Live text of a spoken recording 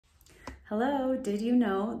Hello, did you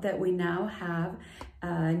know that we now have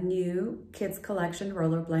a new kids collection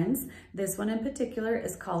roller blends? This one in particular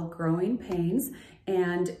is called Growing Pains,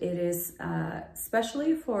 and it is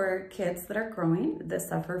especially for kids that are growing that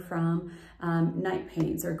suffer from night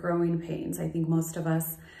pains or growing pains. I think most of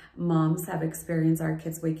us moms have experienced our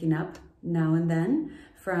kids waking up now and then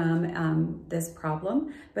from this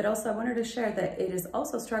problem, but also I wanted to share that it is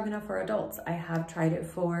also strong enough for adults. I have tried it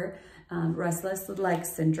for restless leg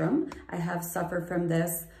syndrome. I have suffered from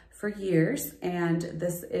this for years, and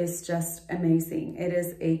this is just amazing. It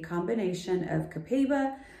is a combination of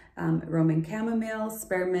Copaiba, Roman chamomile,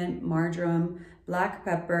 spearmint, marjoram, black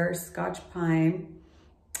pepper, Scotch pine,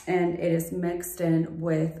 and it is mixed in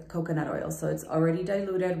with coconut oil. So it's already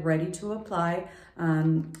diluted, ready to apply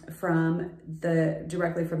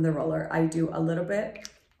directly from the roller. I do a little bit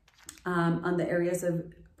on the areas of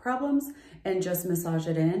problems and just massage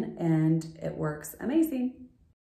it in, and it works amazing.